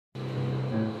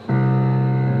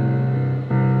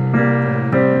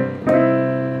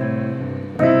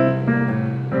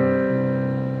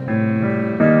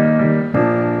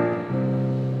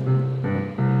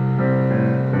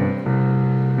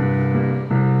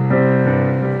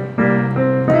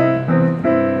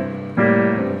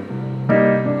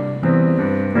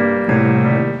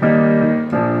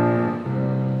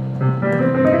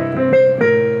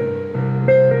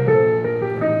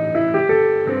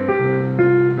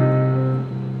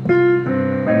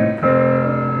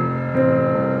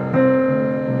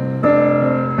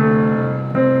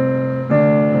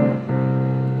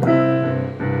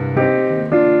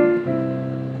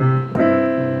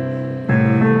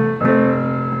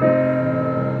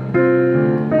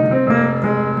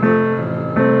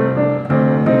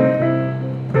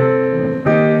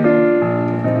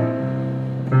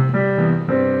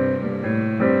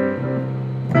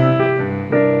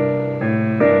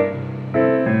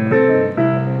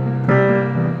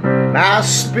my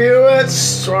spirit's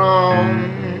strong,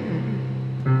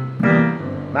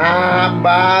 my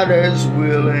body's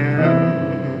willing,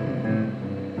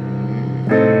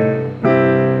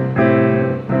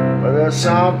 but there's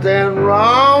something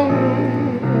wrong,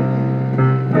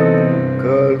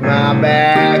 'cause my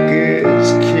back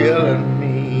is killing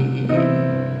me.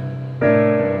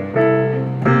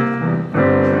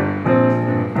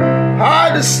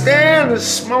 Hard to stand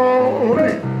this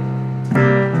morning,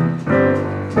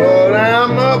 but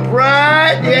I'm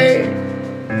upright, yeah.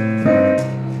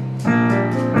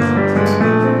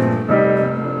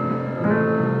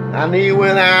 My knee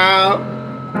went out,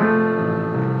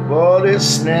 but it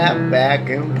snapped back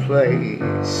in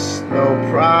place, no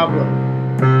problem.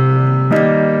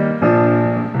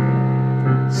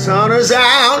 Sun is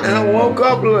out and I woke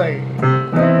up late.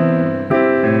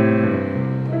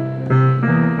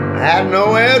 I had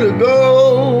nowhere to go,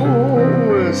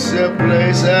 it's a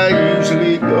place I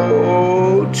usually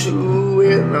go to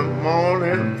in the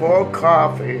morning for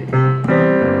coffee.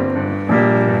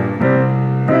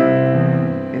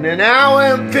 In an hour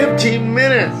and 15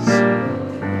 minutes,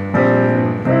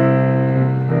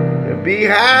 it'll be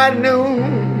high noon.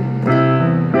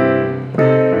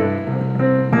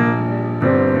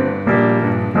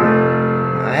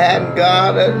 I hadn't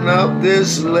gotten up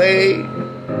this late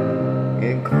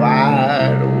in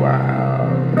quite a while.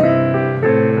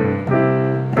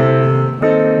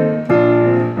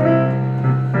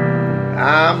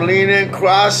 I'm leaning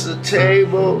across the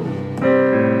table,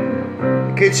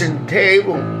 the kitchen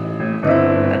table. I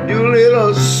do a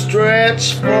little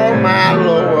stretch for my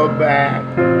lower back.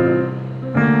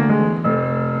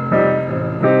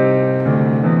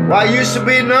 What used to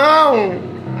be known,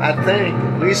 I think,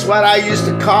 at least what I used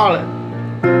to call it,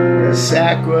 the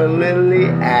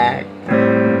sacroiliac.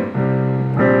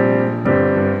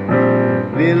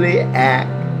 Iliac.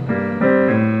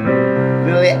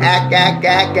 Iliac.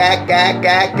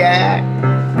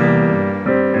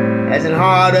 As in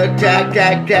heart attack,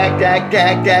 tack.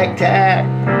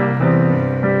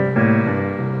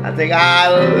 I think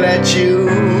I'll let you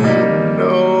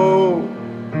know.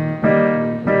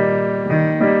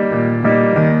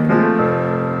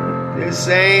 This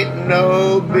ain't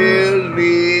no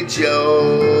Billy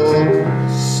Joe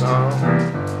song.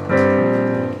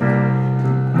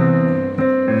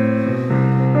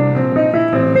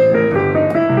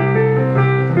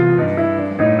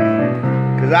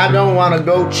 'Cause I don't want to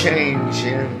go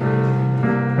changing,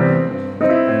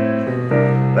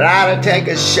 but I ought to take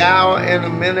a shower in a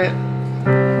minute.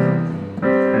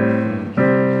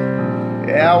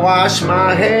 Yeah, wash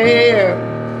my hair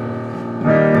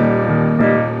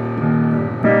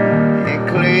and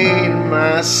clean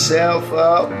myself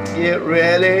up, get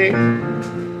ready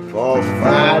for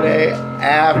Friday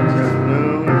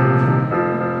afternoon.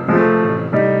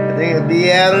 I think it'll be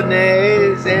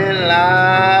viernes en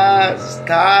las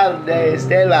tardes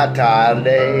de la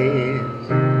tarde.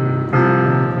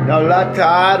 No, la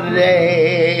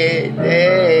tarde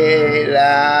de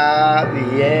la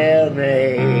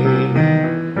viernes.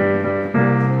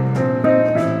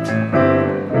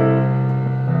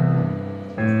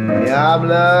 Mi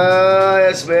habla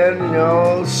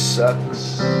español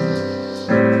sucks,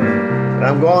 but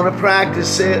I'm gonna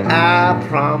practice it, I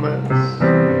promise.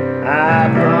 I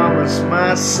promise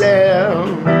myself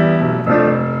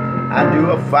I do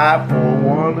a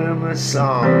 5-4-1 in the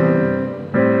song.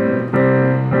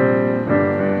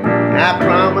 I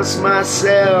promise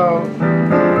myself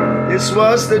this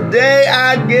was the day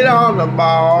I'd get on the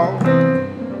ball.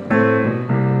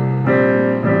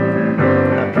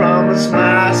 I promise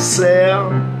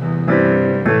myself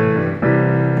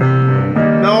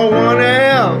no one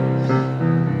else.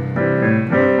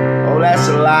 Oh, that's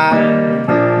a lie.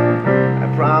 I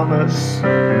promise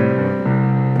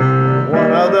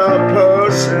one other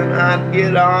person I'd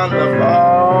get on the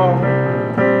ball.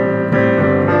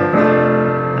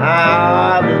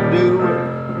 How to do it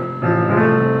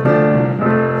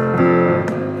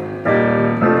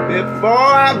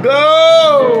before I go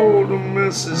to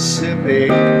Mississippi.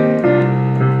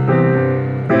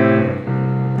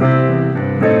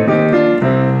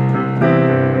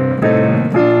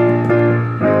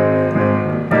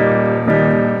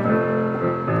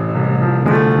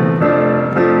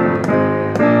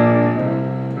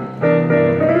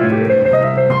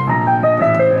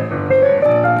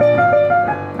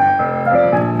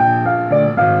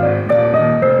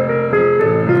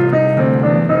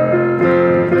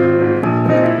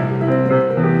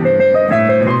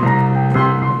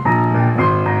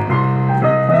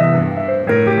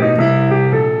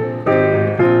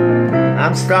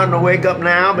 I'm starting to wake up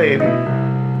now, baby.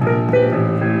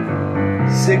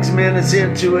 6 6 minutes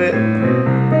into it,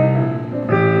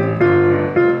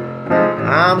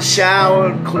 I'm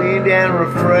showered, cleaned, and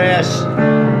refreshed.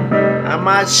 I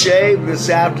might shave this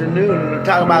afternoon, and I'm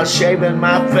talking about shaving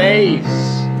my face.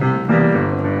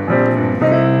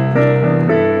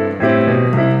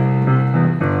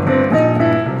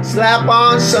 Slap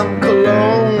on some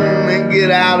cologne and get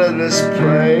out of this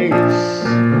place.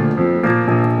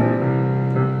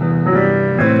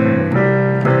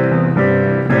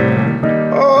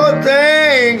 Oh,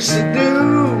 things to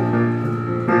do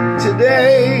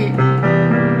today.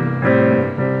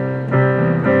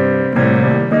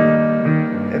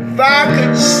 If I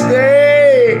could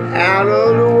stay out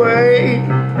of the way,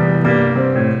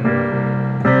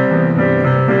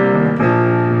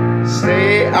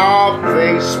 stay off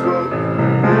Facebook,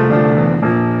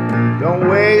 don't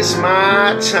waste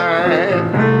my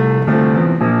time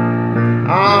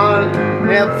on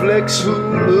Netflix,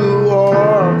 Hulu,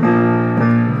 or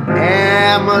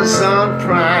Amazon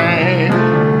Prime.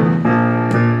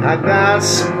 I got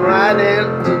some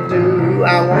writing to do.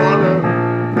 I wanna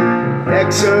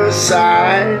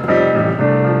exercise.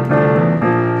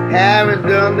 Haven't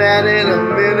done that in a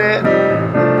minute,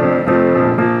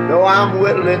 though I'm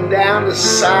whittling down the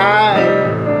side.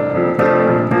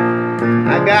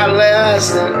 I got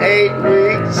less than 8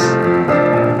 weeks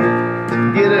to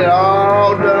get it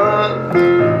all done.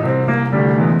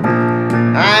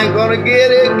 I ain't gonna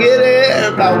get it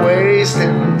by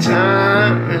wasting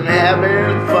time and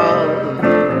having fun.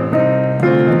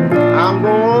 I'm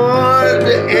going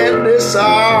to end this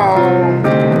all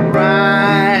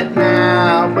right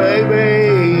now,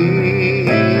 baby.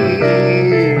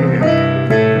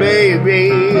 Baby,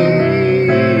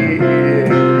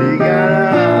 you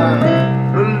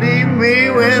gotta believe me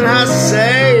when I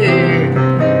say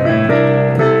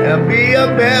there'll be a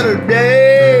better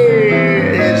day.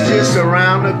 It's just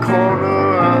around the corner.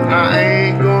 I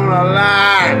ain't gonna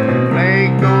lie, I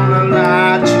ain't gonna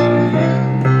lie to you,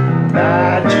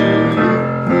 lie to you,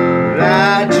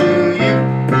 lie to you,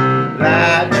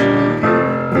 lie to you,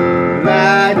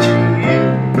 lie to you.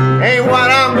 Ain't what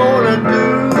I'm gonna do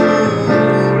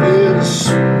this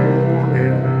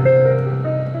morning.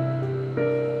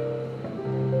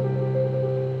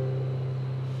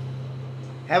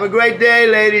 Have a great day,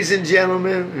 ladies and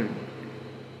gentlemen.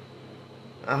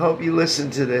 I hope you listen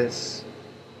to this.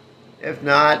 If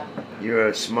not, you're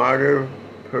a smarter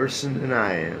person than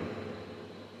I am.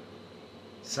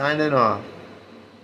 Signing off.